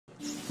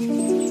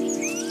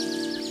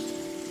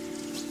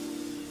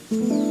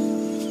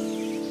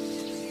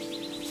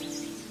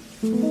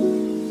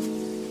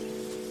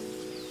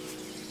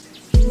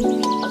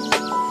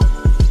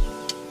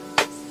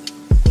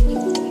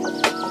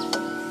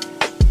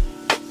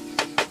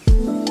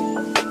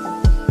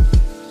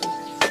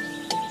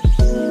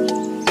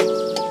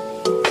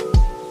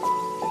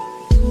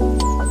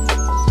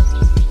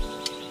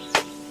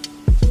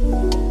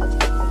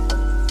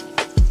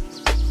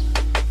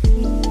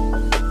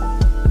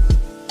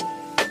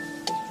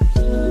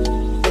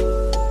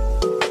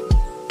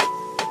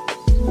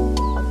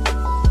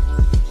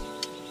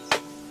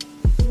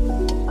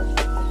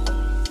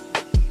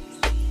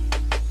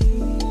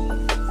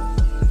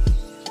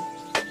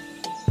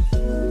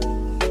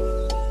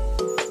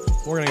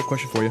Morgan, I got a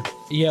question for you.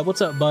 Yeah,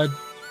 what's up, bud?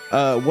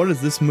 What does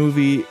this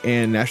movie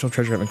and National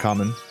Treasure have in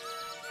common?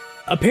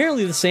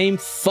 Apparently the same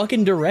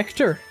fucking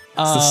director.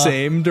 It's the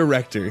same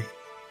director.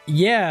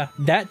 Yeah,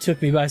 that took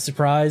me by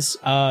surprise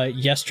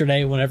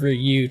yesterday whenever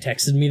you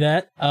texted me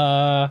that.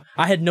 I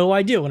had no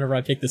idea whenever I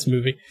picked this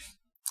movie.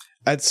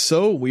 That's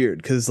so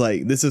weird, because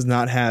like this does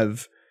not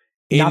have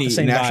any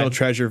National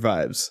Treasure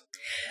vibes.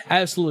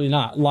 Absolutely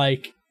not.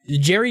 Like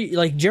Jerry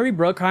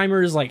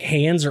Bruckheimer's like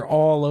hands are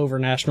all over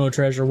National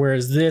Treasure,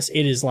 whereas this,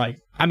 it is like,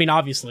 I mean,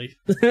 obviously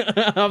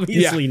Yeah, not.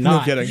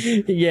 No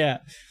kidding. Yeah.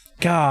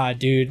 God,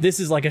 dude, this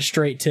is like a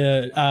straight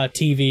to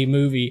TV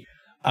movie,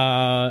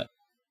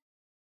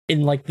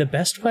 in like the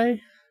best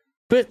way.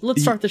 But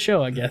let's start the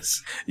show, I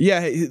guess.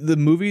 Yeah, the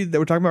movie that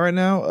we're talking about right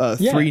now,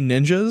 Three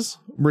Ninjas,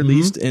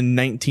 released in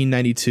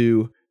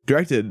 1992,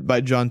 directed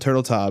by John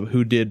Turteltaub,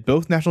 who did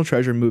both National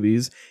Treasure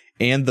movies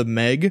and The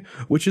Meg,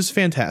 which is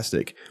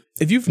fantastic.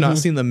 If you've not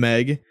seen The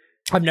Meg,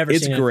 I've never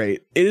seen it. It's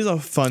great. It is a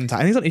fun time.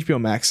 I think it's on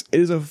HBO Max. It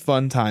is a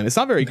fun time. It's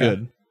not very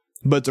good,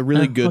 but it's a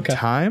really good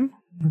time.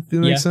 If that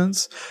makes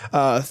sense.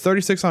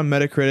 36 on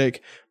Metacritic.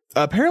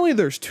 Apparently,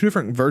 there's two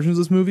different versions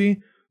of this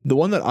movie. The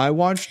one that I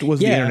watched was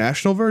the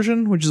international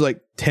version, which is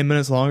like 10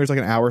 minutes longer. It's like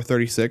an hour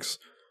 36.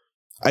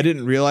 I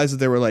didn't realize that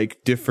there were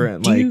like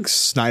different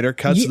Snyder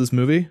cuts of this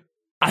movie.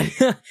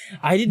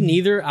 I didn't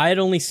either. I had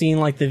only seen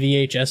like the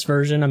VHS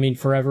version. I mean,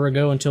 forever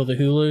ago until the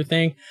Hulu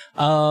thing.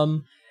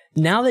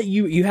 Now that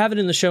you have it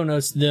in the show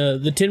notes,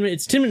 the 10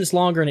 minutes, it's 10 minutes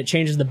longer, and it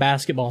changes the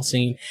basketball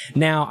scene.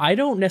 Now, I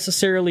don't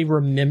necessarily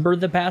remember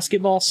the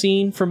basketball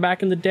scene from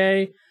back in the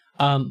day.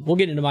 We'll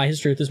get into my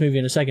history with this movie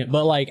in a second,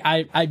 but like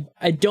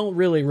I don't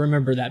really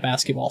remember that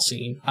basketball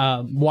scene.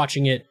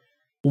 Watching it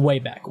way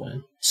back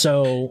when,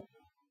 so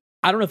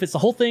I don't know if it's the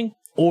whole thing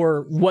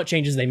or what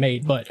changes they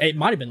made, but it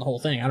might have been the whole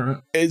thing. I don't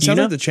know. It sounds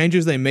like the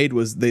changes they made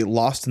was they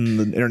lost in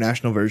the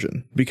international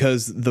version,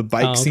 because the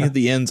bike scene at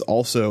the end's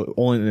also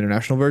only in the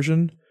international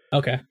version.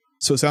 Okay.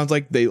 So it sounds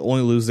like they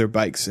only lose their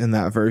bikes in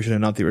that version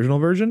and not the original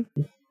version.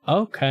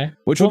 Okay.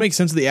 Which would make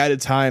sense of the added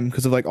time,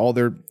 because of like all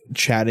their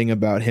chatting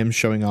about him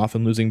showing off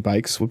and losing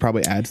bikes would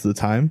probably add to the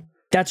time.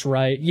 That's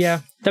right.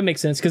 Yeah, that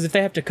makes sense, because if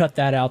they have to cut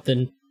that out,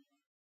 then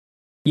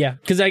yeah,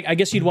 because I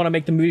guess you'd want to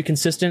make the movie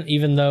consistent,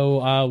 even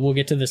though we'll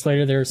get to this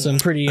later. There's some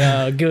pretty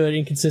good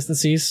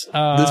inconsistencies.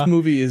 This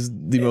movie is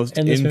the most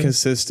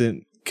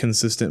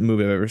consistent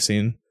movie I've ever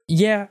seen.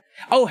 Yeah.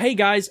 Oh, hey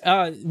guys,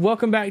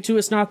 welcome back to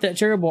It's Not That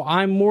Terrible.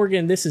 I'm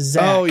Morgan. This is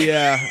Zach. Oh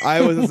yeah,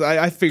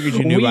 I figured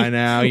you knew by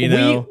now. You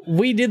know,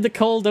 we did the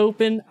cold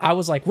open. I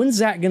was like, when's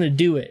Zach gonna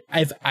do it?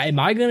 Am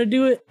I gonna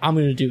do it? I'm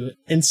gonna do it.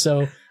 And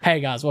so,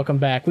 hey guys, welcome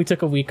back. We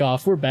took a week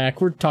off. We're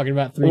back. We're talking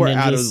about Three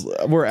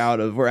Ninjas. We're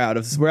out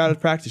of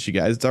practice, you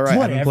guys. It's all right.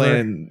 Whatever. I've been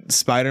playing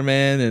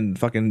Spider-Man and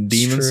fucking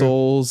Demon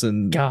Souls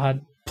and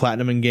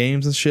Platinum in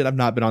games and shit. I've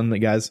not been on it,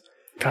 guys.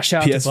 Gosh,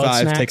 shout out to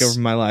PS5 take over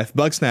my life.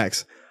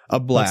 Bugsnax. A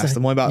blast.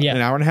 I'm only about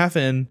an hour and a half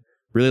in,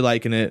 really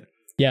liking it.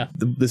 Yeah.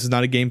 This is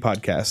not a game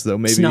podcast, though.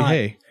 Maybe,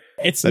 hey.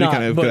 It's that'd not. Be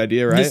kind of a good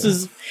idea, right?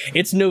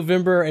 It's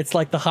November. It's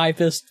like the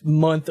hypest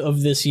month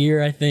of this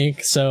year, I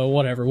think. So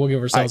whatever. We'll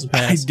give ourselves a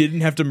pass. I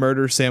didn't have to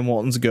murder Sam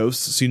Walton's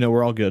ghost, so you know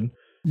we're all good.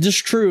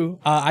 Just true.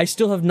 I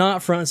still have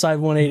not front side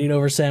 180'd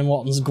over Sam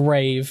Walton's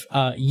grave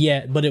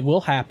yet, but it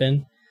will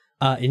happen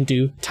in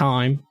due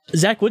time.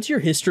 Zach, what's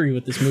your history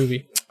with this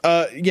movie?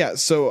 Yeah,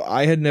 so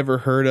I had never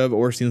heard of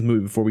or seen this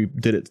movie before we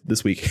did it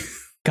this week.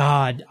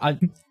 God,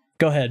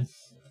 go ahead.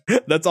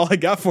 That's all I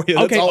got for you.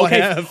 That's all I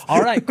have.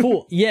 All right,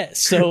 cool. Yeah,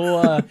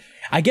 so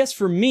I guess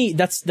for me,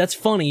 that's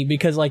funny,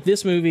 because like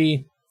this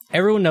movie,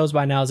 everyone knows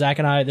by now, Zach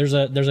and I, there's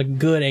a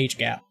good age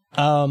gap,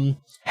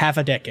 half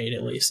a decade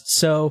at least.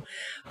 So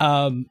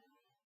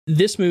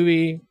this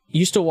movie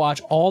used to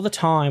watch all the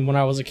time when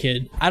I was a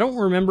kid. I don't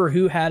remember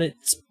who had the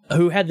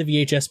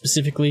VHS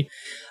specifically.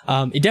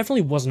 It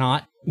definitely was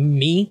not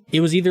me. It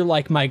was either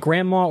like my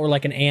grandma or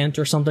like an aunt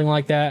or something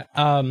like that.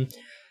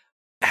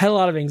 Had a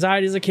lot of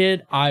anxiety as a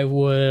kid. I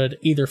would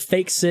either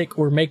fake sick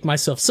or make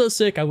myself so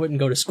sick I wouldn't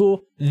go to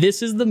school.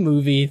 This is the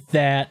movie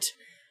that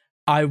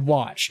I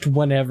watched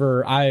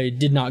whenever I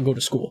did not go to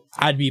school.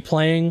 I'd be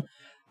playing.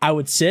 I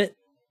would sit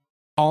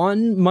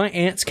on my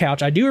aunt's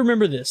couch. I do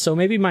remember this, so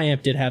maybe my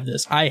aunt did have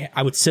this. I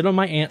would sit on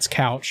my aunt's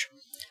couch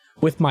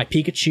with my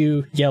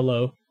Pikachu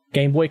Yellow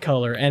Game Boy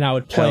Color, and I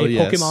would play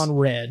Pokemon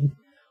Red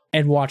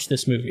and watch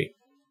this movie.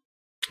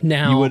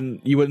 Now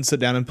you wouldn't sit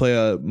down and play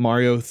a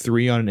Mario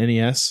 3 on an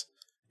NES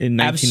in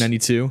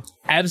 1992?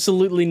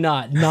 Absolutely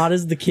not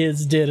as the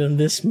kids did in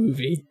this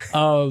movie.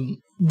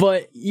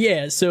 But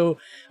yeah, so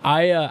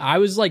I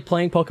was like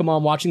playing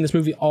Pokemon, watching this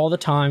movie all the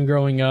time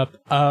growing up.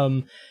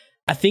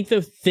 I think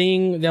the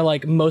thing that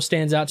like most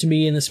stands out to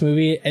me in this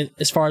movie,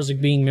 as far as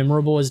like being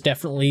memorable, is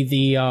definitely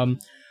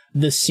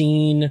the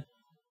scene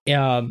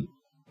in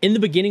the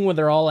beginning when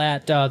they're all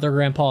at their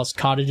grandpa's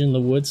cottage in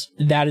the woods.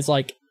 That is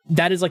like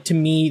to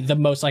me the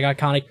most like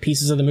iconic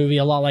pieces of the movie.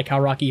 A lot like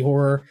how Rocky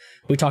Horror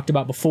we talked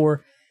about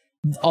before.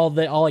 All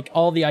the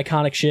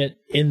iconic shit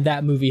in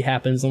that movie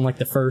happens in like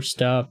the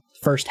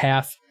first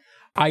half.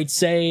 I'd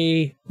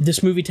say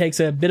this movie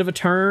takes a bit of a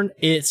turn.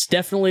 It's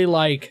definitely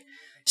like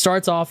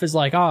starts off as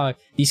like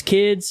these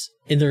kids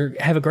and they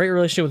have a great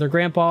relationship with their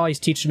grandpa. He's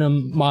teaching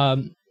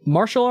them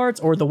martial arts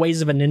or the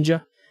ways of a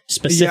ninja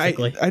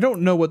specifically. Yeah, I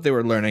don't know what they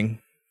were learning.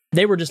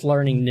 They were just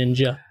learning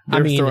ninja.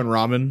 They were throwing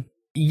ramen.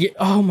 Yeah,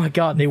 oh my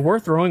god, they were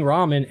throwing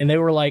ramen and they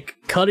were like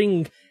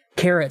cutting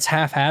carrots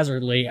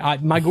haphazardly.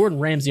 My Gordon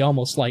Ramsay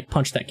almost like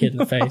punched that kid in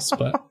the face,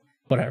 but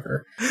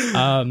whatever.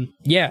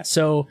 Yeah,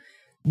 so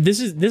this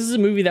is a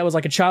movie that was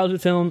like a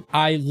childhood film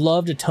I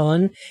loved a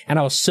ton, and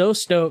I was so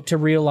stoked to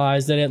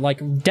realize that it like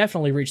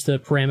definitely reached the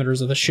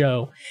parameters of the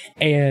show,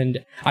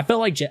 and I felt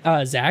like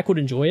Zach would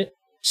enjoy it.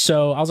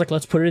 So I was like,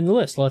 let's put it in the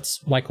list. Let's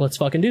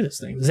fucking do this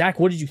thing. Zach,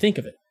 what did you think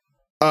of it?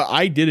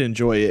 I did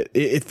enjoy it.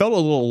 It felt a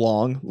little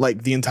long.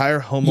 Like the entire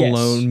Home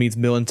Alone meets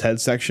Bill and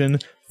Ted section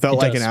felt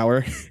like an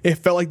hour. It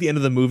felt like the end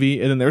of the movie,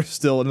 and then there was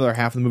still another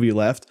half of the movie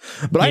left.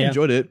 But I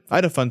enjoyed it. I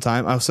had a fun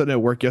time. I was sitting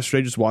at work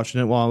yesterday just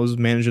watching it while I was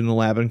managing the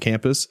lab on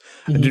campus.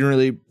 Mm-hmm.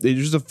 It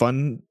was just a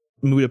fun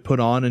movie to put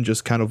on and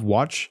just kind of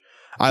watch.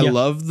 I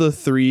love the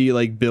three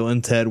like Bill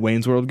and Ted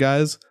Wayne's World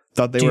guys.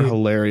 Thought they were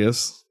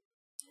hilarious.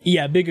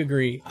 Yeah, big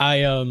agree.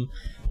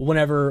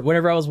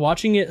 Whenever I was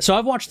watching it, so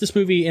I've watched this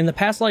movie in the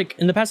past week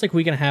and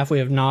a half. We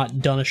have not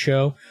done a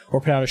show or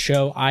put out a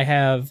show. I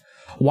have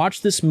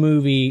watched this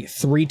movie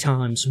 3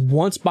 times,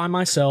 once by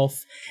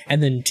myself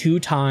and then 2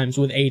 times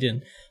with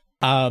Aiden.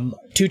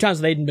 2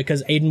 times with Aiden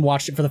because Aiden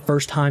watched it for the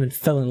first time and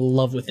fell in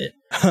love with it.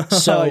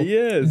 So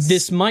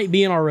this might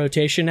be in our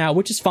rotation now,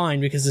 which is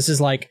fine because this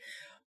is like,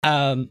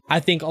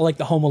 I think like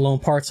the Home Alone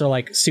parts are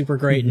like super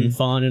great and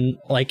fun and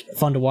like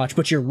fun to watch,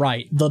 but you're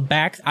right.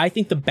 I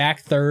think the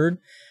back third,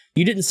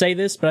 you didn't say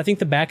this, but I think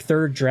the back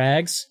third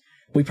drags.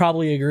 We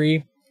probably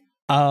agree.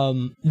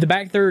 The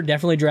back third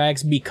definitely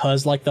drags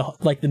because like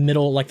the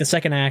middle, like the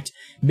second act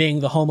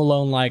being the Home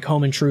Alone, like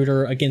home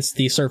intruder against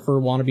the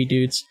surfer wannabe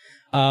dudes,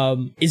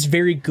 is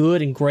very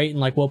good and great and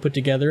like well put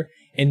together.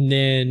 And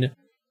then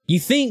you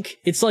think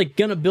it's like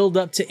gonna build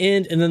up to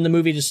end, and then the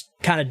movie just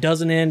kind of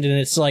doesn't end, and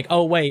it's like,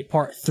 oh wait,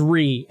 part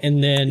 3,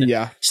 and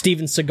then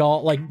Steven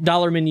Seagal, like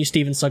Dollar Menu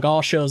Steven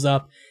Seagal shows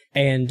up,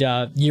 and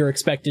you're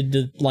expected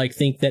to like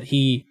think that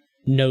he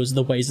knows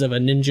the ways of a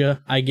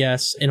ninja, I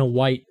guess, in a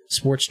white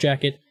sports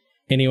jacket.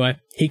 Anyway,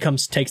 he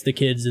comes, takes the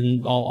kids,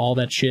 and all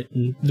that shit,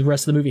 and the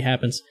rest of the movie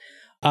happens.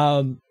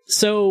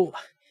 So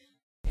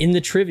in the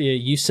trivia,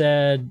 you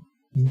said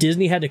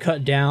Disney had to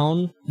cut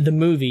down the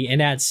movie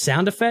and add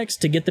sound effects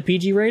to get the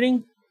PG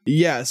rating?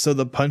 Yeah, so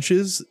the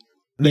punches,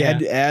 they had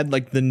to add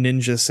like the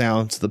ninja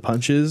sound to the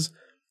punches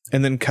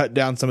and then cut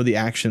down some of the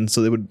action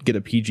so they would get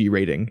a PG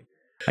rating.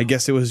 I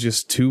guess it was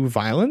just too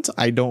violent.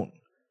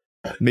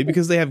 Maybe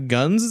because they have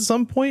guns at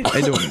some point.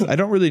 I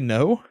don't really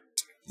know.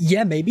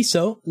 Yeah, maybe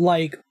so.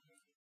 Like,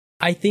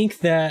 I think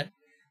that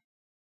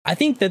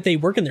they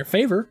work in their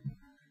favor.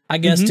 I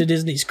guess to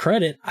Disney's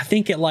credit, I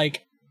think it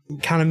like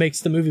kind of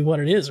makes the movie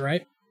what it is,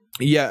 right?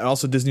 Yeah, and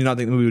also Disney not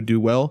think the movie would do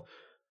well.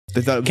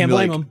 They thought it can't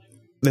blame them.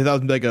 They thought it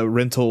would be like a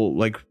rental,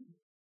 like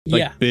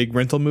big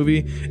rental movie,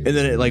 and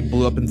then it like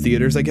blew up in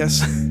theaters, I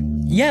guess.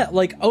 Yeah,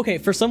 like okay,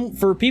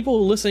 for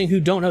people listening who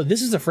don't know,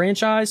 this is a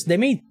franchise. They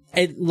made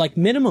like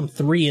minimum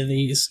 3 of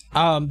these.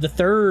 The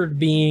third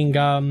being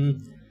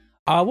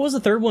what was the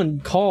third one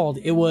called?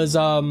 It was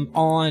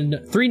on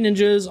Three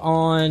Ninjas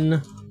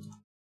on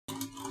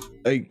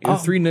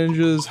Three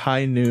Ninjas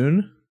High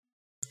Noon.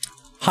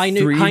 High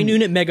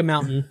Noon at Mega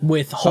Mountain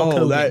with Hulk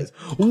Hogan.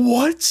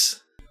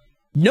 What?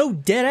 No,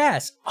 dead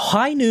ass.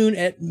 High Noon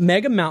at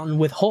Mega Mountain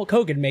with Hulk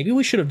Hogan. Maybe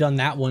we should have done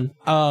that one.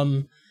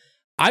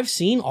 I've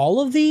seen all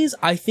of these.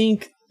 I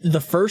think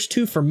the first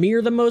 2 for me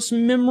are the most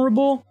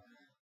memorable.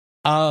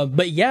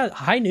 But yeah,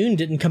 High Noon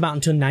didn't come out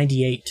until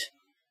 98.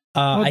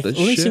 I've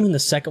only seen when the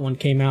second one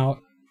came out.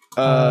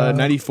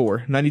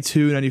 94,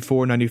 92,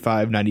 94,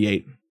 95,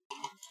 98.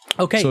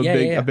 Okay, so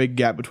a big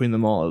gap between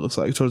them all, it looks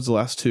like, towards the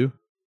last 2.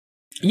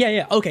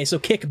 Yeah. Okay, so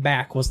Kick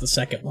Back was the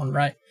second one,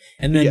 right?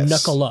 And then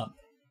Knuckle Up.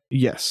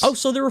 Yes. Oh,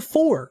 so there were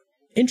 4.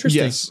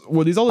 Interesting. Yes.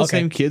 Were these all the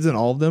same kids in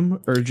all of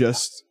them, or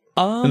just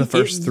in the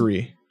first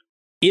 3?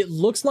 It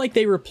looks like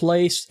they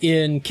replaced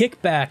in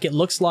Kickback. It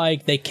looks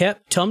like they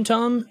kept Tum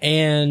Tum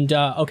and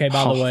by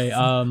the way,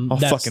 I'll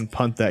fucking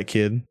punt that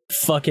kid.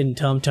 Fucking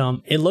Tum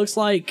Tum. It looks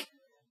like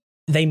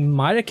they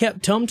might have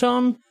kept Tum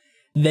Tum.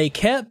 They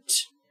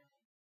kept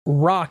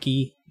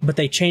Rocky, but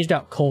they changed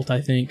out Colt,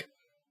 I think.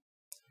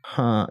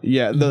 Huh.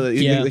 Yeah.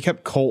 They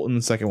kept Colt in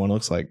the second one,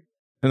 looks like.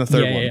 And the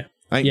third one. Yeah.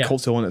 I think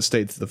Colt's the one that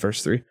stayed to the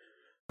first three.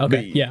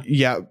 Okay. But,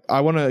 yeah.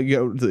 I want to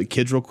go to the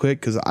kids real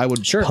quick because I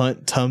would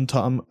punt Tum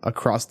Tum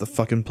across the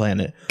fucking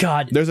planet.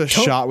 God. There's a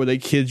shot where the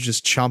kids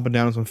just chomping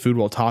down on some food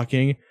while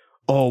talking.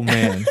 Oh,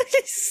 man.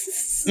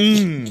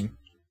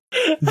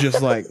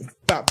 Just like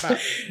bop, bop.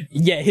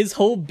 Yeah, his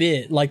whole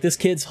bit, like this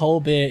kid's whole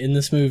bit in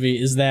this movie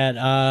is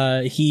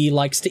that he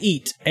likes to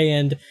eat,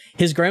 and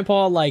his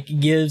grandpa like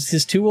gives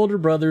his two older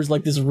brothers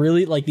like these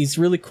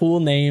really cool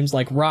names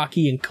like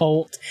Rocky and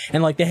Colt,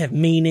 and like they have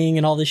meaning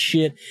and all this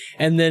shit.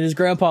 And then his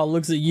grandpa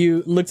looks at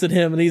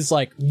him, and he's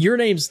like, "Your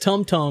name's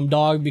Tum Tum,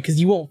 dog, because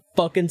you won't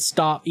fucking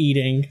stop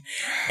eating."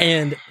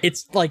 And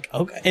it's like,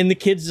 okay, and the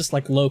kid's just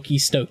like low-key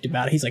stoked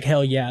about it. He's like,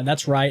 "Hell yeah,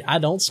 that's right, I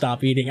don't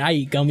stop eating. I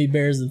eat gummy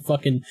bears and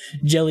fucking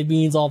jelly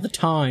beans all the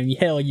time.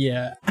 Hell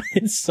yeah."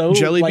 It's so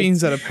jelly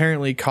beans that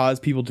apparently cause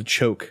people to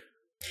choke.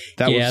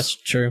 That's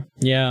true.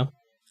 Yeah.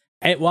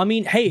 And, well, I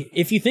mean, hey,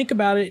 if you think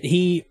about it,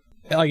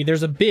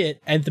 there's a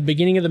bit at the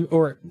beginning of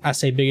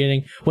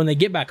when they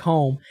get back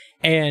home,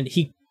 and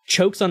he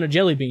chokes on a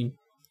jelly bean.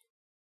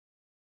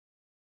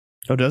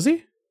 Oh, does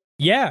he?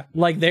 Yeah,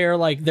 they're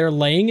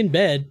laying in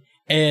bed,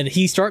 and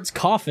he starts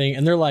coughing,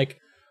 and they're like,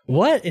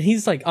 "What?" And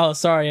he's like, "Oh,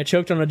 sorry, I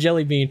choked on a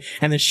jelly bean."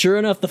 And then sure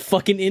enough, the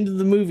fucking end of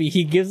the movie,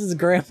 he gives his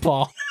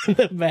grandpa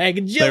the bag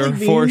of jelly beans.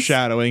 They were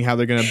foreshadowing how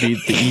they're going to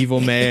beat the evil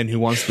man who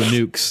wants the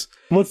nukes.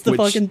 What's the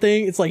fucking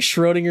thing? It's like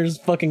Schrodinger's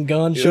fucking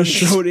gun.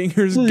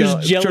 Schrodinger's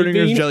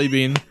jelly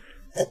bean.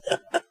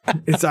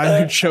 It's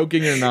either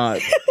choking or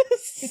not.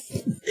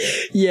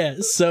 Yeah,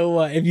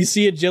 so if you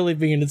see a jelly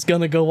bean, it's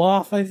gonna go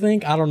off, I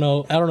think. I don't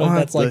know if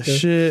that's like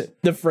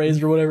the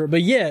phrase or whatever.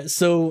 But yeah,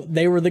 so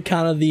they were the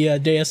kind of the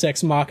Deus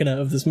Ex Machina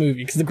of this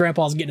movie, because the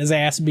grandpa's getting his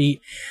ass beat,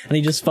 and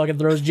he just fucking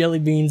throws jelly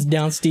beans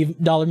down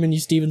Dollar Menu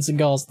Steven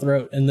Seagal's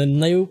throat, and then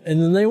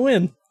they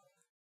win.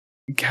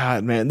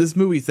 God, man, this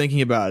movie,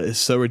 thinking about it, is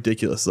so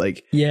ridiculous.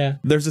 Like, yeah,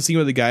 there's a scene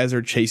where the guys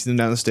are chasing them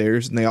down the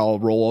stairs, and they all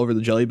roll over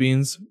the jelly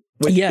beans.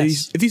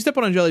 Yes. If you step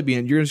on a jelly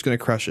bean, you're just gonna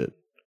crush it.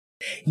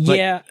 Like,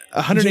 yeah,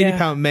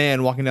 180-pound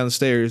man walking down the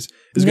stairs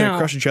is going to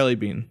crush a jelly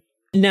bean.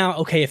 Now,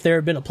 okay, if there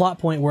had been a plot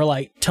point where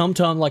like Tum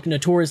Tum like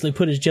notoriously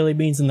put his jelly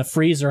beans in the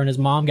freezer and his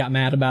mom got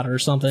mad about it or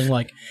something,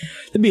 like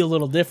it'd be a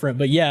little different.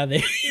 But yeah,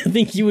 I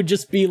think you would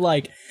just be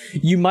like,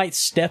 you might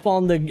step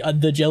on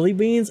the jelly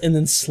beans and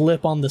then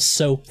slip on the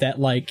soap that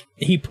like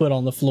he put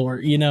on the floor.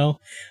 You know?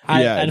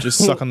 I just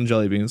suck on the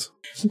jelly beans.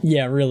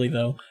 Yeah, really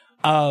though.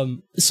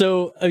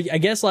 So I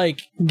guess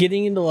like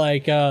getting into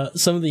like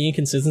some of the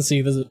inconsistency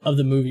of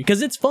the movie,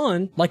 because it's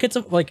fun. Like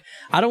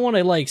I don't want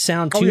to like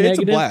sound too negative. It's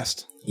a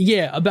blast.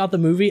 Yeah, about the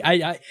movie.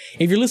 I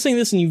if you're listening to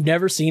this and you've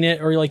never seen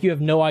it, or like you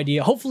have no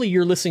idea, hopefully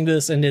you're listening to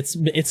this and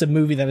it's a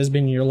movie that has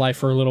been in your life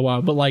for a little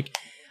while. But like,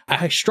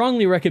 I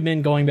strongly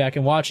recommend going back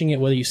and watching it,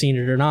 whether you've seen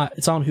it or not.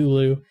 It's on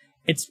Hulu.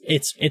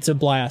 It's a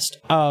blast.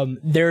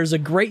 There's a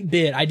great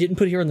bit I didn't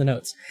put here in the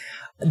notes.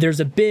 There's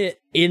a bit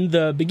in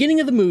the beginning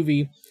of the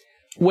movie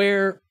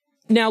where,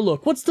 now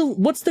look, what's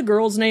the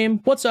girl's name?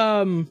 What's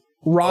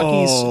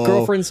Rocky's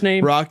girlfriend's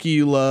name?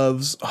 Rocky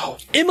loves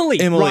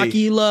Emily.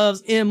 Rocky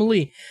loves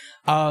Emily.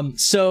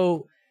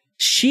 So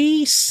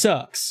she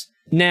sucks.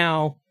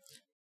 Now,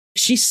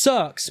 she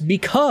sucks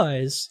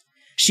because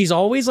she's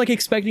always like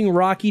expecting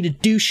Rocky to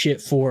do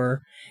shit for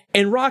her.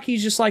 And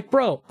Rocky's just like,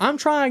 bro, I'm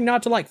trying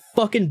not to like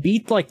fucking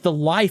beat like the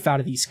life out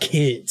of these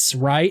kids,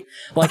 right?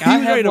 Like I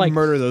was ready to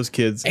murder those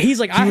kids. He's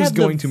like, I have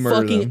going to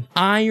murder them.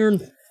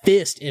 Iron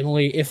fist,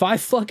 Emily. If I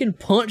fucking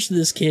punch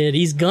this kid,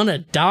 he's gonna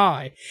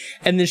die.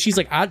 And then she's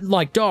like,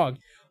 dog,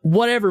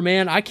 whatever,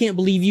 man. I can't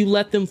believe you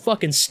let them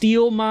fucking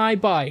steal my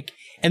bike.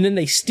 And then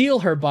they steal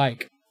her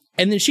bike.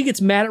 And then she gets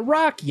mad at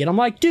Rocky. And I'm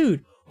like,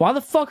 dude, why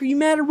the fuck are you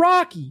mad at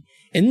Rocky?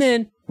 And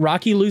then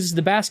Rocky loses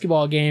the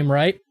basketball game,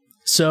 right?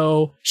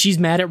 So she's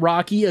mad at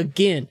Rocky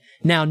again.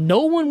 Now,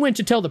 no one went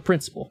to tell the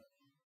principal.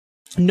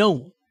 No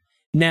one.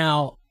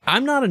 Now,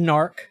 I'm not a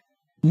narc.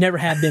 Never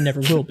have been, never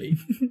will be.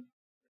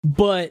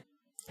 But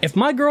if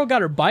my girl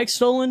got her bike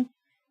stolen,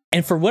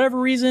 and for whatever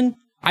reason,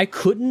 I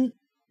couldn't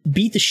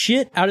beat the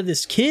shit out of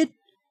this kid,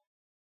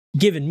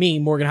 given me,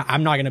 Morgan,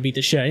 I'm not going to beat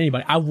the shit out of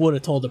anybody. I would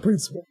have told the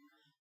principal.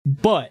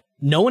 But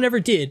no one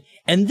ever did.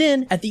 And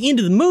then at the end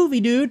of the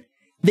movie, dude,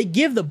 they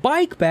give the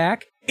bike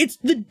back. It's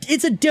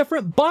a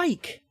different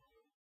bike.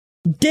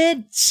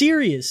 Dead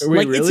serious. Wait,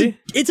 like, really?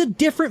 It's a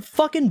different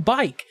fucking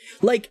bike.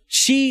 Like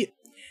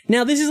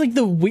now this is like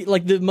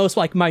the most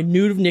like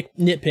minute of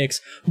nitpicks,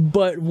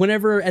 but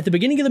whenever at the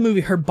beginning of the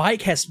movie, her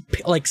bike has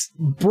like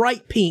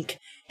bright pink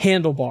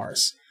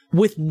handlebars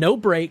with no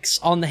brakes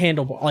on the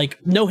handlebar, like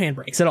no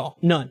handbrakes at all,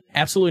 none,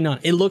 absolutely none.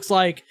 It looks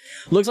like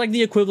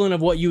the equivalent of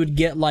what you would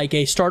get like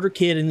a starter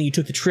kit, and then you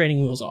took the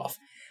training wheels off.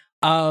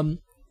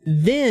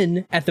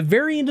 Then at the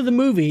very end of the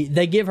movie,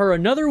 they give her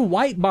another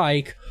white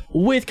bike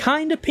with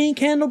kind of pink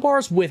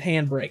handlebars with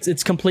handbrakes.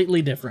 It's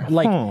completely different.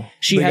 Like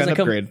she has an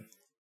upgrade.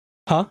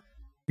 Huh?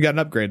 You got an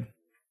upgrade.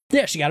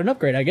 Yeah, she got an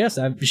upgrade, I guess.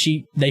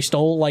 They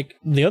stole like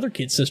the other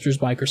kid's sister's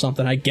bike or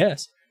something, I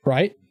guess.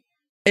 right?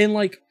 And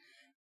like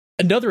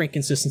another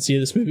inconsistency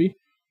of this movie,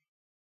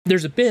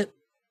 there's a bit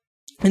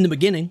in the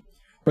beginning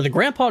where the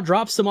grandpa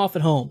drops them off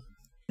at home.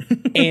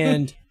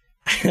 And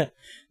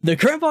the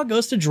grandpa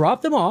goes to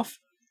drop them off,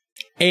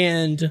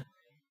 and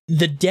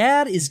the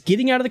dad is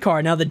getting out of the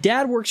car. Now, the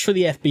dad works for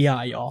the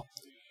FBI, y'all.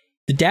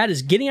 The dad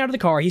is getting out of the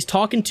car. He's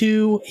talking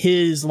to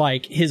his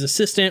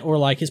assistant or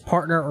like his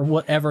partner or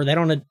whatever. They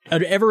don't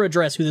ever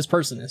address who this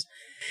person is.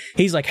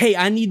 He's like, hey,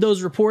 I need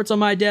those reports on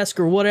my desk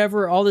or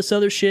whatever, all this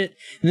other shit.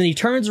 And then he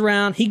turns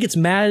around. He gets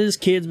mad at his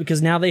kids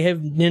because now they have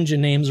ninja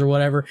names or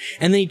whatever.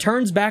 And then he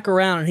turns back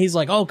around and he's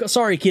like, oh,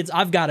 sorry, kids,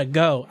 I've got to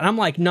go. And I'm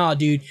like, nah,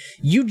 dude,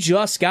 you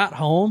just got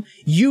home.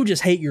 You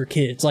just hate your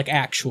kids, like,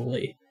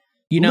 actually.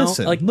 You know,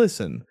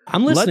 listen.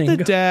 I'm listening. Let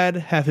the dad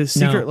have his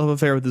secret love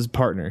affair with his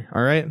partner,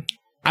 all right?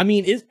 I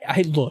mean,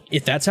 look,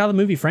 if that's how the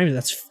movie frames it,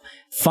 that's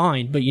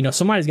fine. But, you know,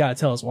 somebody's got to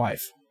tell his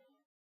wife.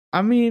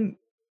 I mean...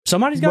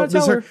 Somebody's got to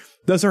tell her.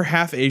 Does her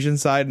half Asian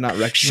side not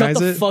recognize it? Shut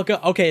the fuck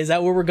up. Okay, is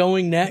that where we're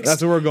going next?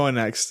 That's where we're going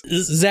next.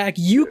 Zach,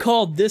 you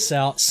called this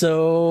out,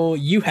 so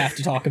you have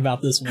to talk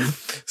about this one.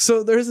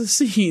 So there's a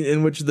scene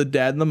in which the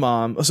dad and the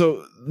mom...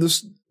 So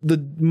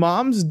the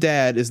mom's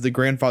dad is the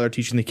grandfather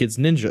teaching the kids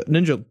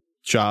ninja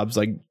jobs,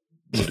 like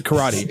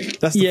karate.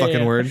 That's the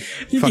fucking word.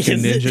 Fucking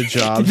ninja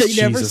jobs. They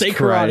never say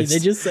karate. They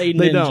just say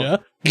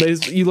ninja.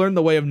 You learn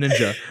the way of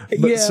ninja.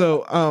 But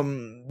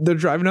so they're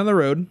driving down the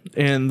road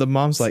and the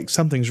mom's like,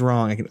 something's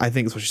wrong. I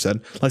think that's what she said.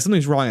 Like,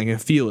 something's wrong. I can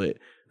feel it.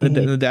 And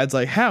the dad's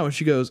like, how? And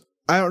she goes,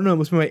 I don't know. It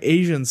must be my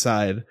Asian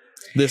side.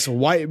 This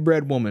white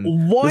bread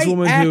woman. This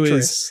woman actress. Who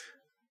is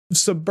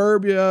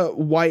suburbia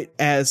white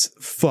as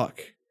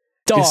fuck.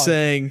 Is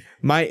saying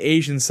my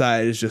Asian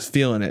side is just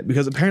feeling it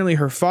because apparently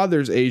her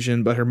father's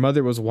Asian, but her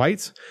mother was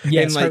white.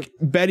 Yes, and like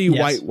Betty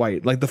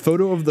white. Like the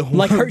photo of the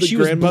she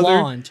was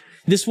blonde.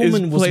 This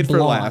woman was played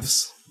blonde. For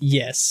laughs.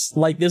 Yes,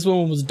 like this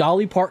woman was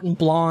Dolly Parton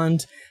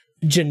blonde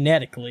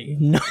genetically.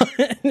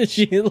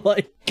 She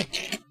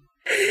like,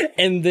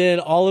 and then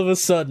all of a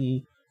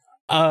sudden,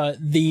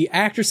 the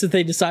actress that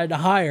they decided to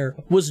hire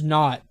was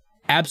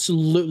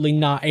absolutely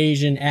not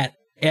Asian at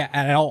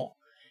all.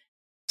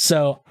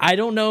 So I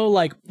don't know,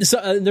 like, there's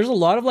a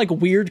lot of like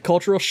weird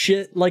cultural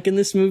shit like in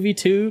this movie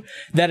too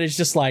that is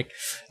just like,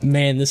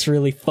 man, this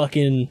really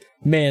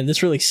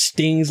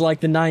stings like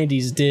the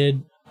 90s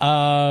did.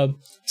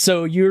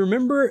 So you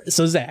remember?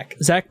 So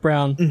Zach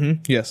Brown.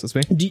 Mm-hmm. Yes, that's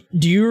me.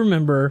 Do you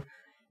remember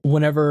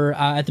whenever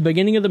at the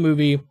beginning of the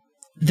movie,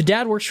 the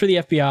dad works for the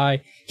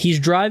FBI. He's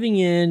driving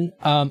in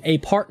a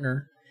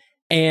partner.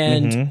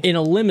 And in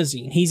a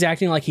limousine, he's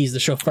acting like he's the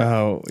chauffeur.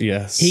 Oh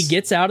yes. He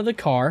gets out of the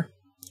car.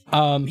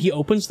 He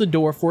opens the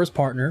door for his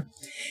partner,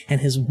 and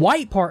his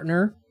white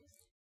partner,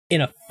 in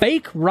a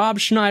fake Rob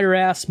Schneider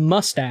ass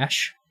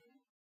mustache.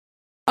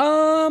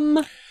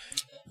 Let's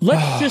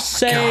just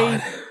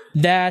say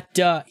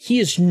that he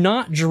is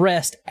not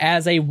dressed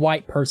as a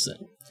white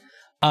person.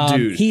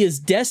 Dude. He is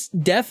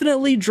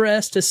definitely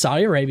dressed as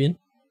Saudi Arabian,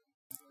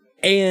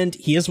 and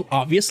he is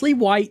obviously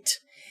white.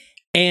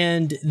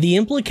 And the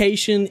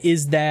implication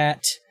is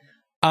that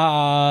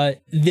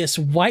this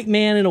white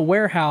man in a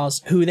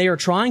warehouse who they are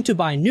trying to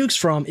buy nukes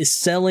from is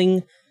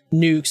selling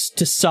nukes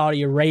to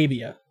Saudi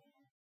Arabia.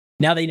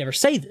 Now, they never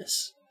say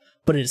this,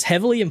 but it is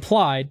heavily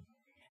implied.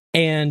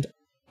 And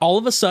all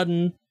of a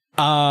sudden,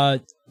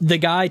 the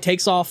guy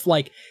takes off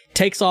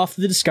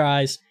the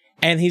disguise,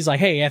 and he's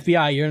like, hey,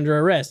 FBI, you're under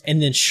arrest.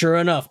 And then sure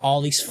enough,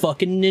 all these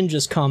fucking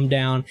ninjas come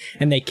down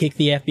and they kick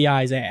the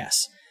FBI's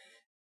ass.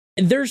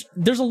 And there's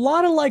a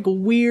lot of like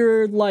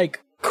weird, like,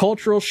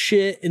 cultural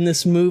shit in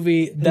this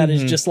movie that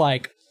is just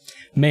like,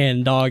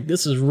 man, dog,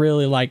 this is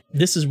really like,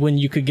 this is when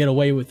you could get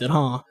away with it,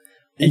 huh?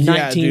 In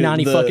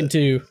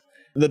 1992.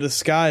 The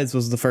disguise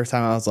was the first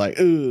time I was like,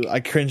 ooh,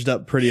 I cringed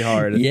up pretty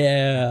hard.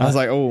 Yeah. I was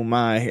like, oh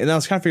my. And I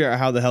was trying to figure out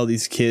how the hell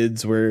these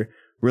kids were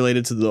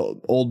related to the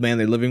old man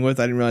they're living with.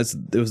 I didn't realize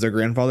it was their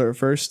grandfather at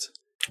first.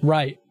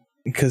 Right.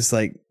 Because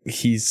like,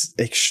 he's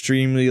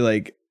extremely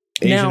like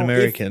Asian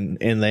American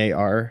and they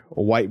are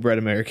white bread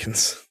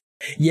Americans.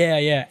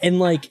 Yeah. And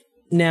like,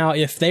 now,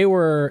 if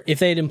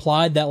they'd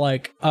implied that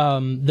like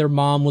their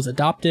mom was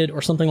adopted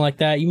or something like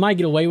that, you might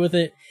get away with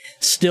it.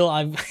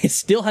 It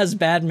still has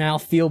bad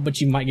mouthfeel, but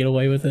you might get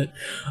away with it.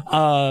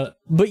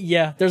 But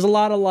yeah, there's a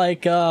lot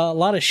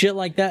of shit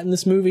like that in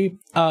this movie.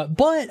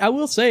 But I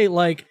will say,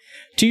 like,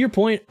 to your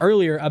point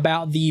earlier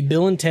about the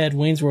Bill and Ted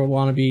Wayne's World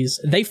wannabes,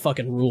 they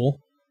fucking rule.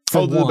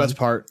 They're the best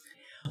part.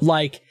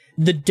 Like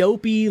the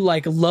dopey,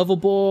 like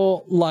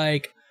lovable,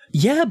 like.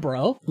 Yeah,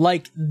 bro.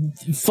 Like,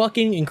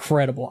 fucking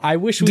incredible. I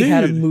wish we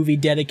had a movie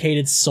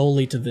dedicated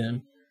solely to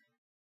them.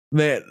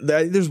 Man,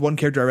 there's one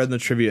character I read in the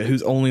trivia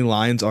whose only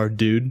lines are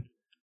dude.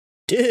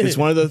 It's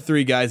one of the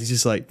three guys. He's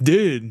just like,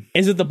 dude.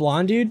 Is it the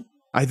blonde dude?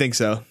 I think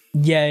so.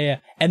 Yeah.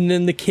 And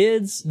then the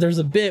kids, there's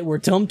a bit where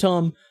Tum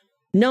Tum...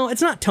 No,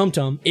 it's not Tum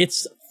Tum.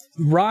 It's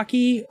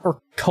Rocky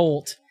or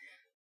Colt.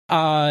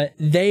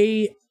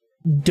 They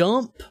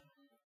dump...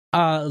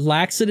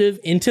 laxative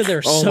into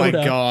their soda. Oh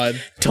my god.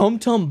 Tum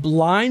Tum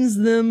blinds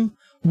them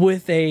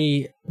with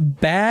a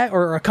bag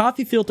or a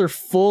coffee filter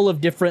full of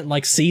different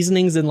like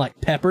seasonings and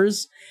like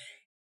peppers,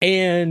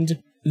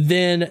 and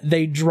then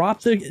they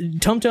drop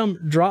Tum Tum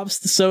drops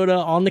the soda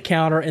on the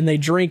counter and they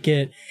drink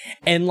it.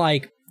 And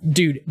like,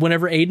 dude,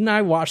 whenever Aiden and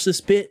I watched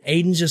this bit,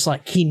 Aiden's just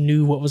like, he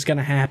knew what was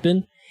gonna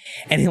happen,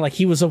 and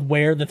he was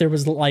aware that there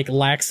was like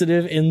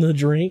laxative in the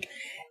drink.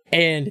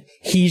 And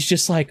he's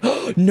just like,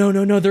 oh, no,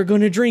 they're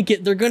going to drink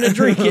it.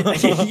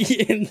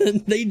 And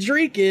then they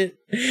drink it.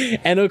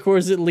 And of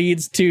course it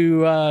leads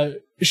to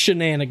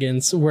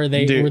shenanigans where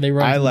they run to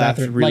the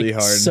bathroom. Really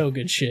like, hard. So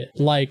good shit.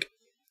 Like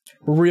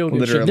real good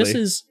Literally.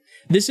 shit.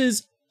 This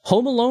is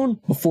Home Alone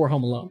before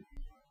Home Alone.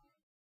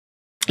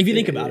 If you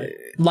think about it.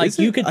 Like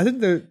you could I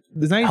think there's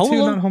 92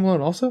 not Home Alone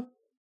also?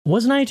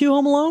 Was 92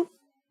 Home Alone?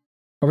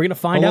 Are we going to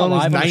find out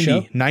live on the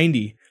show?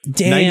 90.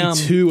 Damn.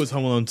 92 was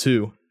Home Alone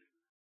 2.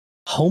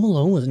 Home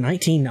Alone was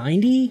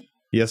 1990?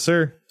 Yes,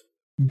 sir.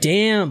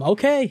 Damn.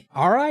 Okay.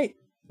 All right.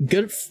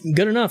 Good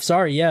enough.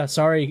 Sorry. Yeah.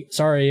 Sorry.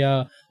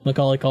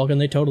 Macaulay Culkin.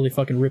 They totally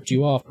fucking ripped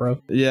you off, bro.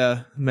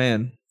 Yeah,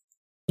 man.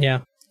 Yeah.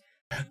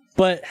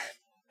 But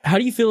how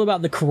do you feel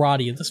about the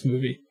karate in this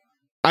movie?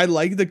 I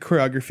like the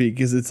choreography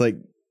because it's like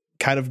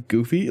kind of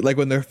goofy. Like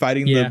when they're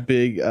fighting the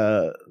big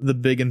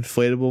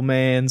inflatable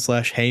man /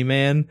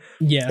 Heyman.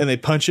 Yeah. And they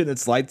punch it and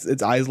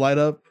its eyes light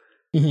up.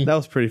 Mm-hmm. That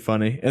was pretty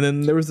funny. And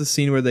then there was the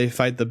scene where they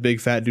fight the big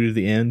fat dude at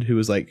the end who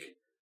was like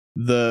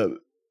the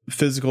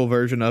physical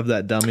version of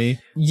that dummy.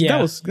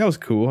 Yeah. That was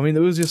cool. I mean, it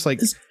was just like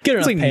it's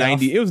like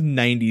 90s. It was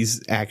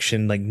 90s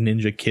action, like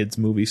Ninja Kids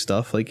movie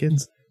stuff. Like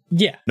it's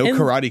no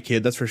Karate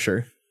Kid, that's for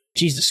sure.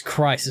 Jesus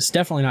Christ, it's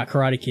definitely not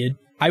Karate Kid.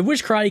 I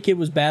wish Karate Kid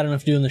was bad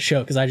enough doing the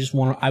show because I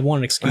want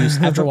an excuse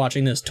after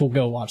watching this to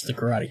go watch the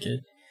Karate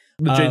Kid.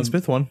 The Jaden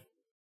Smith one.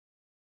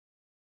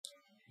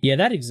 Yeah,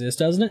 that exists,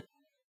 doesn't it?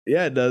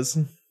 Yeah, it does.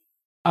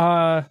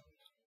 Yeah,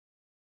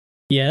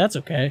 that's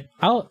okay.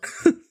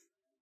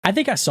 I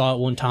think I saw it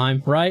one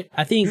time, right?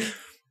 I think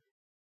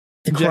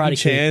the Karate Jackie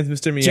Chan,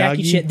 Mr. Miyagi.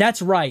 Jackie Chan,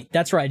 that's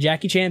right.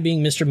 Jackie Chan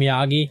being Mr.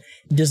 Miyagi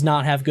does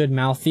not have good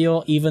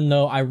mouthfeel, even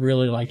though I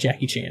really like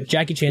Jackie Chan.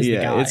 Jackie Chan's the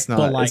guy. It's not.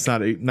 But like, it's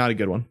not a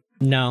good one.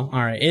 No,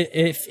 all right.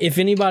 If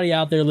anybody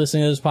out there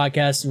listening to this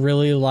podcast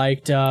really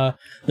liked the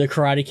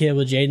Karate Kid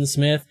with Jaden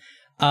Smith,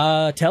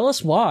 tell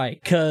us why,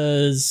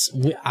 because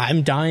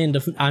I'm dying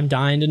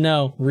to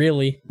know.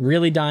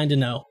 Really dying to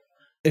know.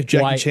 If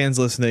Jackie Chan's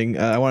listening,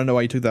 I want to know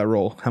why you took that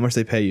role. How much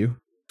they pay you?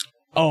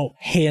 Oh,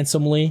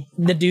 handsomely.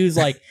 The dude's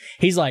like,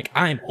 he's like,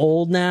 I'm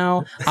old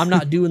now. I'm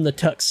not doing the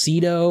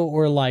tuxedo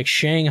or like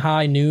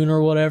Shanghai Noon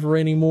or whatever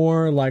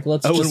anymore. Like,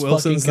 let's Owen just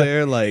Wilson's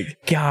there. Like,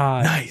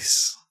 God,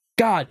 nice.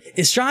 God,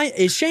 is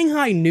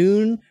Shanghai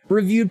Noon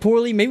reviewed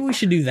poorly? Maybe we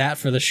should do that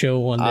for the show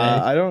one day.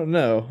 I don't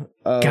know.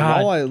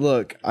 God.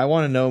 While I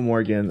want to know,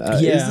 Morgan,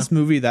 is this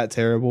movie that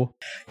terrible?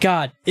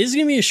 God, this is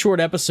going to be a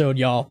short episode,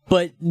 y'all.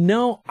 But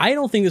no, I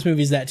don't think this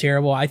movie is that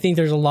terrible. I think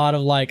there's a lot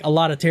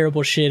of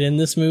terrible shit in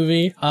this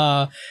movie,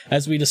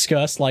 as we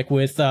discussed, like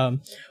with all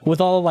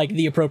of, like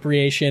the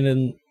appropriation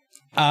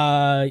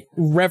and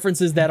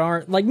references that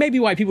aren't like maybe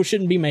white people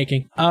shouldn't be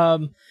making.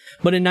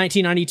 But in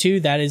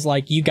 1992, that is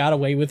like, you got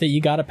away with it. You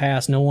got to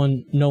pass. No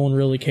one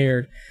really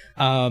cared.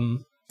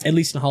 At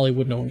least in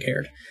Hollywood, no one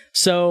cared.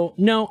 So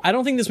no, I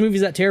don't think this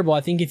movie's that terrible.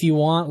 I think if you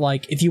want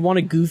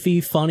a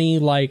goofy, funny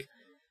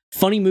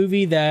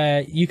movie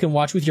that you can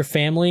watch with your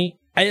family,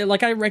 I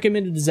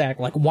recommended to Zach,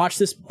 like watch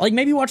this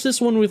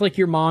one with like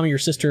your mom or your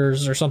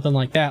sisters or something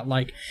like that.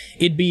 Like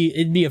it'd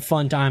be a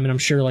fun time, and I'm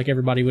sure like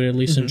everybody would at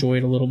least enjoy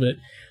it a little bit.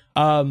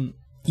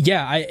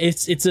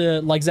 It's a,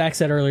 like Zach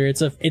said earlier,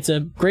 it's a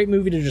great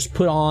movie to just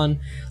put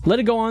on, let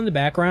it go on in the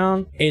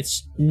background.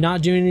 It's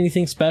not doing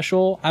anything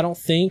special, I don't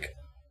think,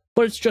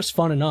 but it's just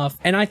fun enough.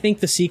 And I think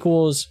the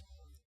sequels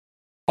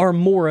are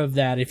more of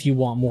that if you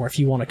want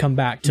to come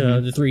back to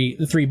the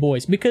three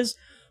boys, because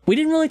we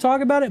didn't really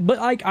talk about it, but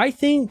like I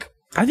think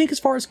as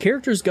far as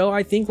characters go,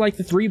 I think like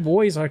the three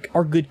boys are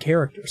good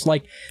characters.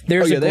 Like they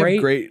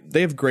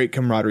have great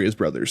camaraderie as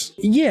brothers.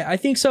 Yeah, I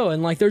think so.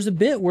 And like there's a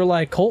bit where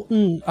like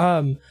Colton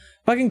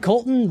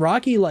and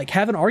Rocky like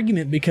have an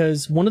argument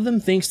because one of them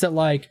thinks that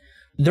like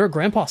their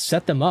grandpa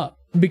set them up,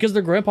 because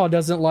their grandpa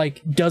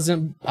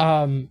doesn't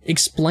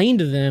explain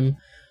to them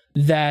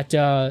that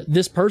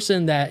this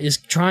person that is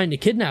trying to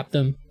kidnap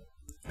them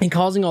and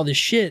causing all this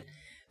shit,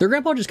 their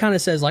grandpa just kind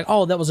of says like,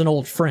 oh, that was an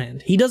old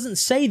friend. He doesn't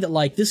say that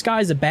like this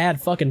guy's a bad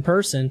fucking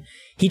person.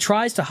 He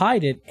tries to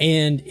hide it,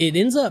 and it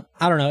ends up,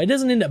 I don't know, it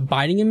doesn't end up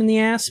biting him in the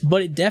ass,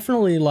 but it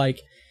definitely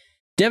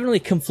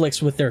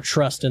conflicts with their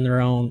trust in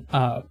their own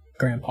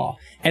grandpa.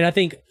 And I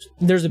think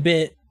there's a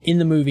bit in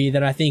the movie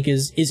that I think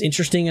is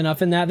interesting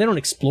enough in that they don't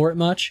explore it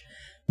much,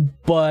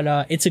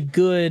 but it's a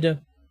good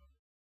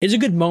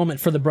moment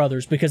for the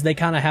brothers, because they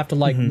kind of have to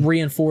like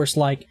reinforce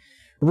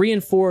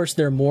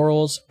their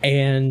morals,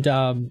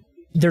 and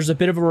there's a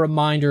bit of a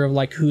reminder of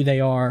like who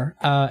they are,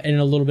 and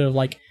a little bit of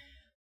like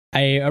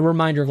a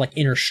reminder of like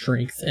inner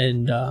strength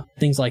and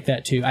things like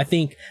that too. I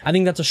think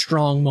that's a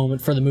strong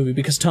moment for the movie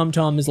because Tum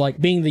Tum is like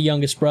being the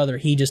youngest brother.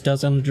 He just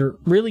doesn't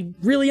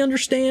really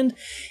understand.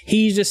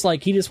 He's just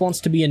like he just wants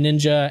to be a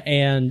ninja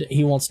and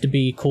he wants to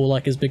be cool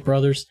like his big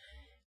brothers.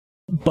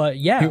 But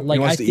yeah,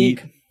 I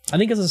think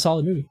it's a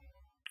solid movie.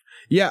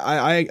 Yeah,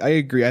 I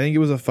agree. I think it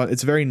was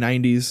it's very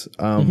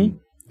 90s.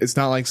 It's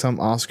not like some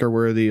Oscar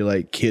worthy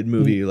like kid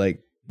movie like,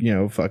 you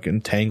know,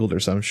 fucking Tangled or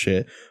some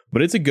shit,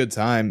 but it's a good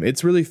time.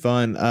 It's really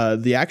fun.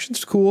 The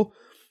action's cool.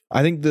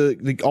 I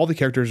think all the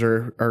characters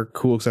are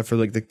cool except for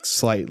like the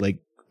slight like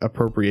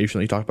appropriation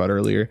that you talked about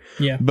earlier.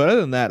 Yeah. But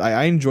other than that,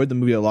 I enjoyed the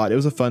movie a lot. It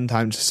was a fun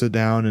time to sit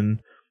down and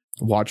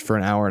watch for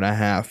an hour and a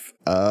half.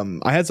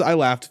 I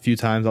laughed a few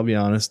times, I'll be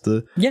honest.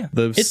 The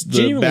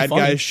bad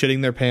guys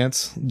shitting their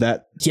pants,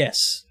 that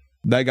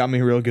got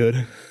me real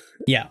good.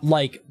 Yeah,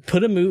 like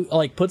put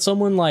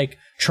someone like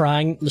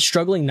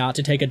struggling not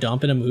to take a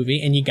dump in a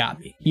movie and you got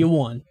me. You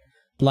won.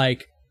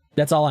 Like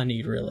that's all I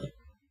need really.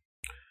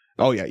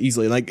 Oh yeah,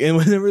 easily. Like, and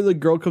whenever the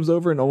girl comes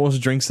over and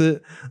almost drinks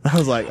it, I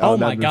was like, oh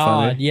my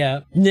god, funny.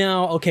 Yeah.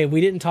 Now, okay,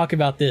 we didn't talk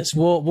about this.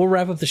 We'll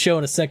wrap up the show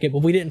in a second,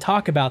 but we didn't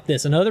talk about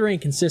this. Another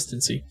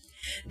inconsistency.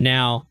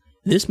 Now,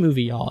 this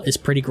movie, y'all, is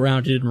pretty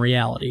grounded in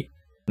reality.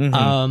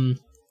 Mm-hmm.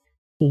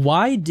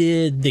 Why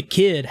did the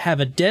kid have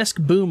a desk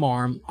boom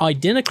arm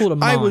identical to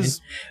mine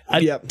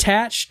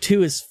attached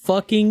to his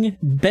fucking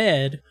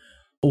bed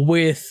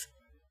with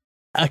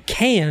a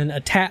can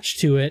attached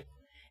to it,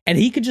 and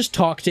he could just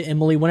talk to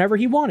Emily whenever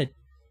he wanted?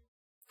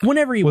 Would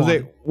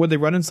they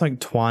run into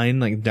like twine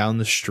like down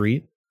the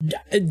street?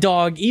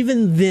 Dog,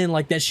 even then,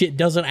 like that shit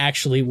doesn't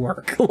actually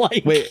work.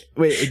 Like, wait,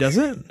 it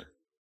doesn't?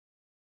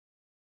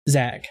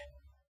 Zach,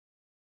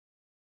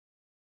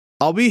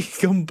 I'll be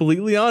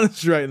completely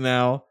honest right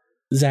now.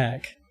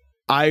 Zach,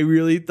 I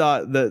really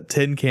thought that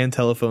tin can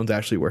telephones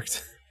actually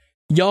worked.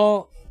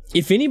 Y'all,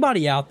 if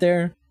anybody out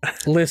there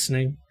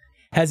listening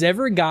has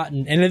ever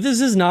gotten, and if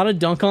this is not a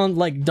dunk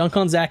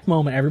on Zach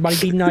moment, everybody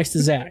be nice to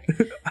Zach.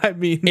 I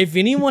mean, if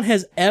anyone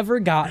has ever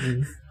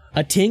gotten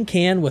a tin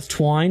can with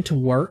twine to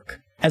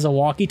work as a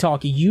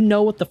walkie-talkie, you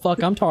know what the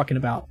fuck I'm talking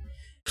about.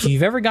 If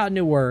you've ever gotten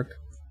to work,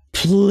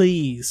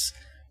 please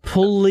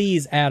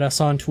add us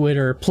on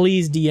Twitter.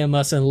 Please DM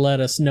us and let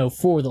us know,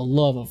 for the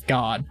love of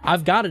God.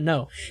 I've got to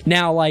know.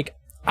 Now, like,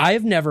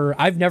 I've never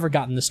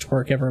gotten this to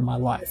work ever in my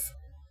life.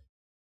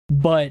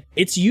 But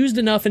it's used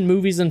enough in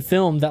movies and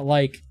film that,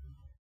 like,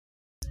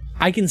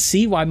 I can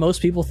see why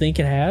most people think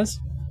it has.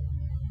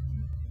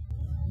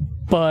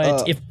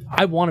 But if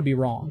I want to be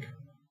wrong.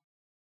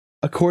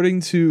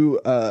 According to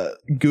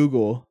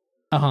Google,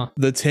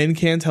 the tin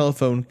can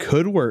telephone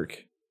could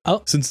work.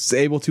 Since it's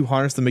able to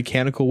harness the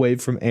mechanical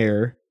wave from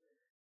air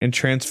and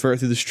transfer it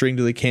through the string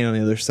to the can on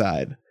the other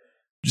side.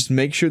 Just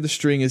make sure the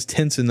string is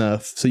tense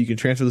enough so you can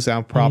transfer the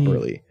sound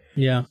properly.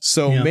 Yeah.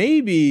 So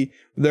maybe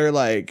they're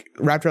like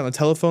wrapped around the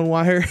telephone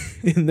wire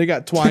and they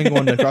got twine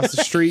going across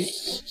the street.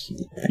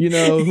 You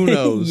know, who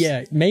knows?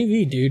 Yeah,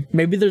 maybe, dude.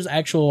 Maybe there's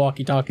actual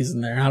walkie-talkies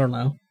in there. I don't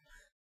know.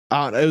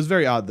 It was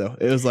very odd, though.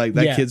 It was like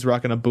that kid's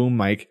rocking a boom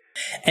mic.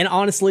 And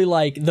honestly,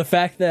 like the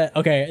fact that,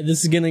 okay,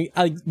 this is gonna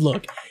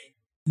look.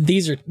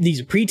 These are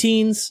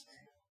preteens.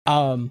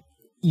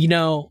 You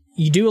know,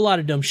 you do a lot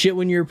of dumb shit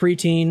when you're a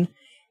preteen.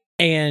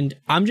 And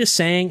I'm just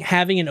saying,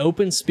 having an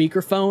open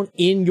speakerphone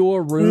in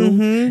your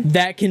room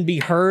that can be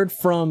heard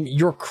from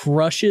your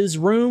crush's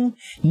room,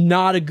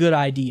 not a good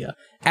idea.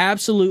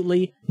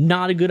 Absolutely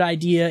not a good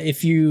idea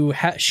if you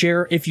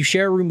share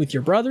a room with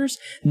your brothers.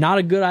 Not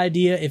a good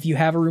idea if you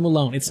have a room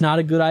alone. It's not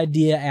a good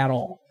idea at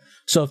all.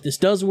 So if this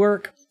does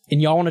work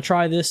and y'all want to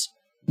try this,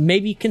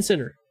 maybe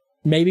consider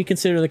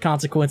the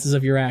consequences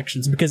of your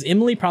actions, because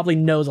Emily probably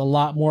knows a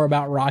lot more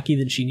about Rocky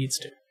than she needs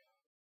to.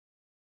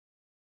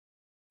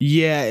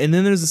 Yeah, and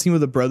then there's a scene where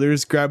the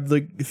brothers grab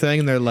the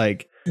thing and they're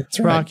like,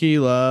 Rocky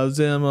loves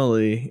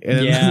Emily.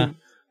 And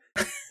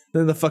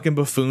then the fucking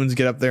buffoons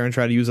get up there and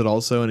try to use it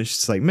also, and it's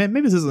just like, man,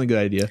 maybe this isn't a good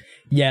idea.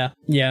 Yeah,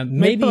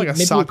 maybe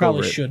we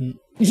probably shouldn't.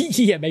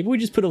 Yeah, maybe we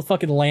just put a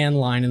fucking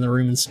landline in the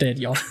room instead,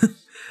 y'all.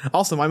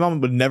 Also, my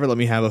mom would never let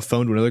me have a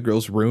phone to another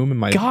girl's room in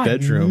my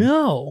bedroom.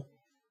 No.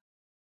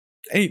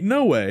 Ain't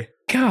no way.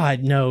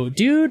 God, no,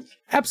 dude.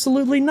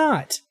 Absolutely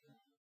not.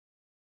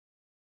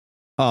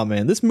 Oh,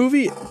 man. This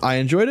movie, I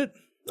enjoyed it.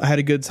 I had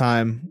a good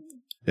time.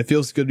 It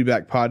feels good to be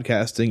back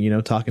podcasting, you know,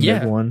 talking to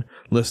everyone,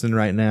 listening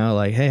right now.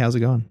 Like, hey, how's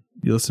it going?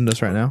 You listen to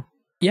us right now?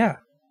 Yeah.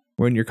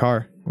 We're in your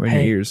car. We're in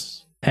your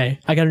ears. Hey,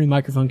 I got a new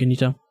microphone. Can you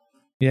tell?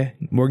 Yeah,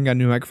 Morgan got a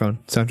new microphone.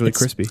 Sounds really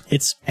crispy.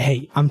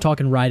 Hey, I'm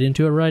talking right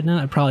into it right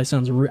now. It probably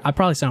sounds. I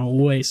probably sound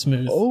way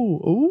smooth.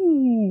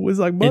 Oh, it's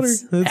like butter.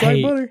 It's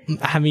like butter.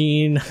 I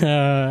mean,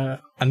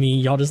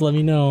 y'all just let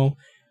me know.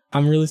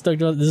 I'm really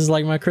stoked about it. This is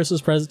like my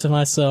Christmas present to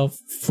myself,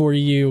 for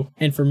you,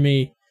 and for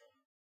me.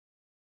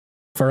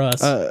 For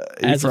us,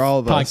 as for all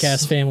of us,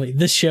 podcast family.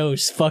 This show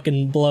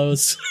fucking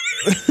blows.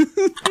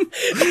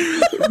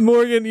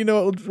 Morgan, you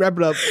know what? We'll wrap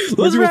it up.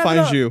 Where do people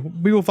find you?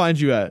 We will find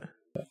you at.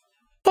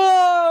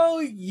 Oh,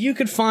 you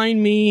could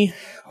find me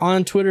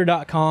on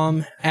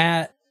twitter.com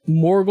at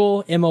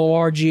Morgaul,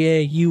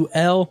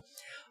 Morgaul.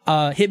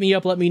 Hit me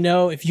up. Let me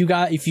know if you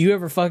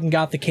ever fucking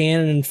got the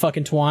Canon and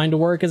fucking Twine to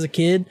work as a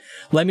kid.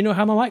 Let me know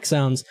how my mic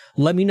sounds.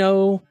 Let me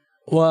know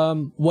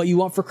what you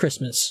want for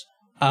Christmas.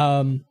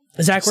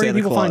 Zach, where do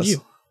people find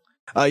you?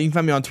 You can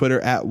find me on Twitter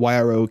at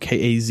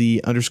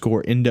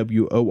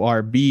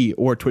YROKAZ_NWORB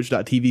or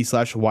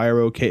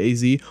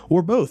twitch.tv/YROKAZ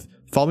or both.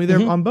 Follow me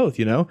there on both,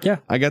 Yeah.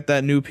 I got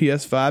that new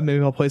PS5.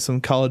 Maybe I'll play some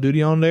Call of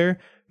Duty on there.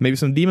 Maybe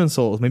some Demon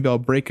Souls. Maybe I'll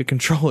break a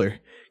controller.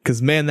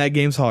 Because, man, that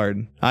game's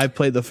hard. I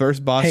played the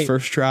first boss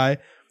first try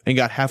and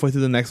got halfway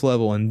through the next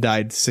level and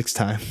died 6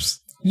 times.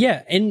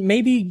 Yeah, and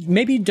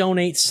maybe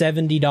donate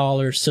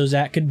 $70 so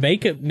Zach could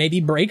break a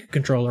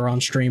controller on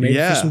stream. Maybe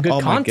for some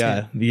good content. My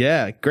God.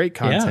 Yeah, great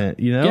content,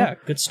 Yeah,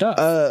 good stuff.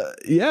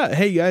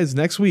 Hey guys,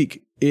 next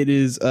week it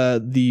is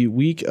the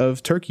week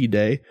of Turkey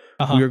Day.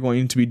 We are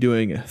going to be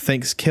doing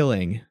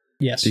Thanksgiving.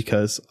 Yes.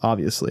 Because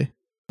obviously.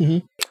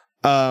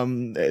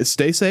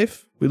 Stay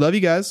safe. We love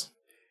you guys.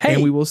 Hey,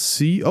 and we will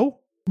see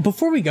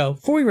before we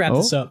wrap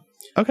this up.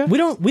 Okay. We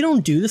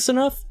don't do this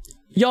enough.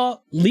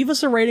 Y'all leave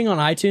us a rating on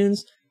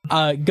iTunes.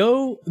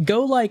 Go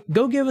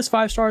give us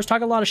 5 stars,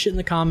 talk a lot of shit in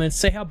the comments,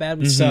 say how bad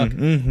we suck,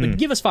 but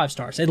give us 5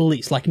 stars at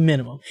least, like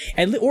minimum,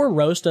 or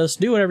roast us,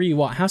 do whatever you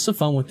want, have some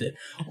fun with it.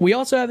 We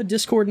also have a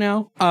Discord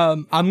now.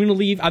 I've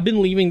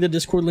been leaving the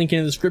Discord link in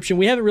the description.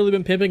 We haven't really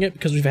been pimping it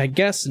because we've had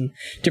guests and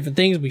different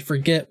things, we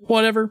forget,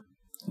 whatever.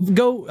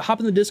 Go hop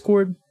in the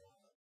Discord.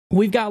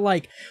 We've got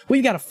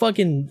a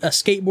fucking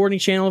skateboarding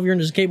channel if you're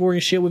into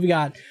skateboarding shit. We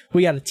got a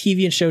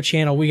TV and show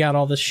channel. We got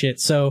all this shit.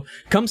 So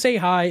come say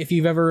hi if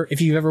you've ever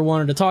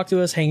wanted to talk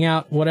to us, hang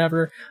out,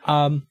 whatever.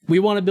 We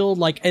want to build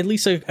like at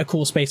least a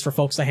cool space for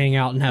folks to hang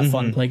out and have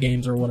fun, play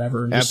games or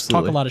whatever, and just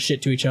talk a lot of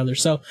shit to each other.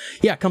 So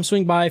yeah, come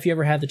swing by if you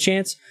ever had the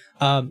chance.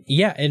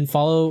 And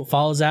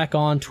follow Zach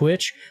on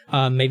Twitch.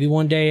 Maybe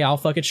one day I'll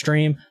fucking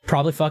stream.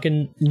 Probably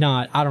fucking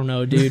not. I don't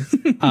know, dude.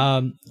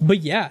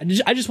 But yeah,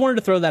 I just wanted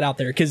to throw that out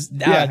there because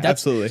that's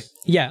absolutely.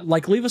 Yeah,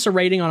 like leave us a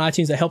rating on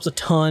iTunes. That helps a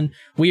ton.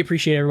 We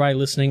appreciate everybody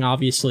listening,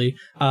 obviously.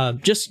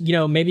 Just,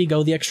 maybe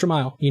go the extra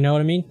mile. You know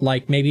what I mean?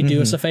 Like maybe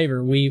do us a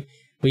favor. We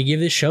give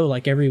this show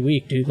like every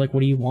week, dude. Like, what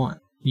do you want?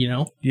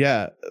 Yeah.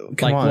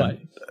 Come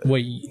on.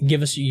 What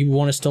you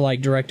want us to like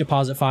direct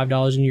deposit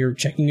 $5 in your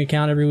checking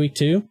account every week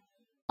too?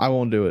 I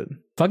won't do it.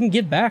 Fucking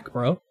give back,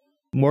 bro.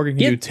 Morgan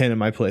can do 10 in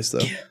my place,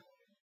 though.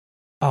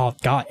 Oh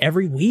God,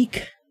 every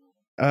week?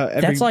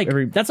 That's like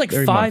 5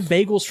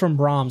 bagels from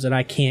Brahms that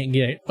I can't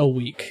get a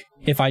week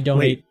if I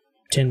donate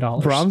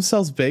 $10. Brahms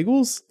sells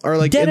bagels, or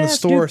like in the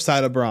store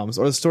side of Brahms,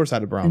 or the store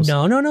side of Brahms?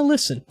 No.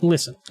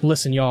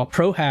 Listen, y'all.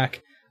 Pro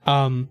Hack.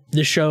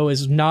 This show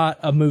is not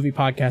a movie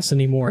podcast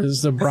anymore. This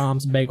is a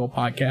Brahms bagel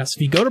podcast.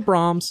 If you go to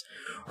Brahms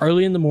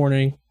early in the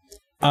morning,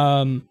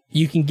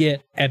 you can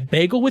get a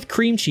bagel with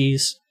cream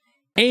cheese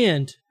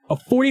and a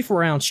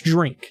 44-ounce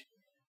drink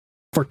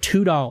for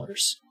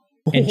 $2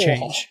 and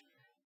change.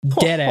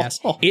 Dead ass.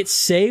 It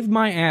saved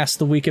my ass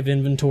the week of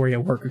inventory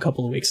at work a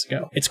couple of weeks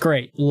ago. It's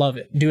great. Love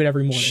it. Do it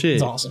every morning. Shit.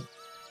 It's awesome.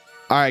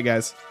 All right,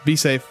 guys. Be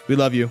safe. We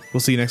love you. We'll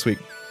see you next week.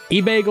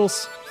 Eat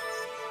bagels.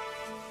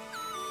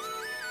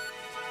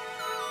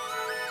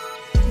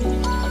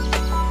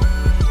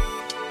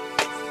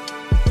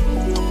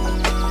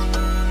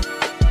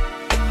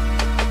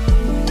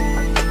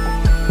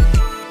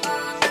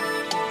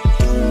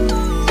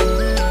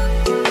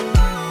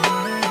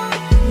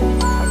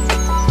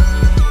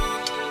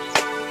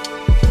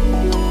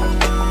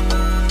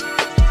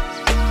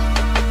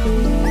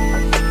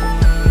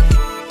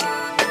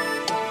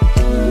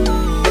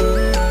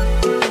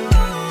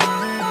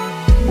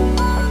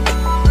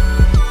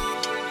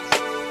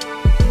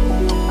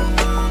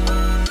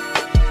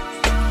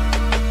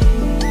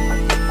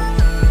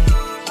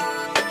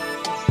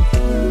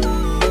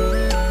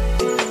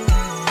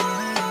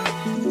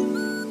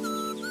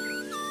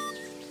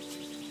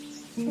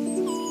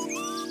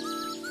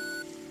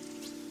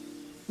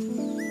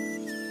 Mm-hmm.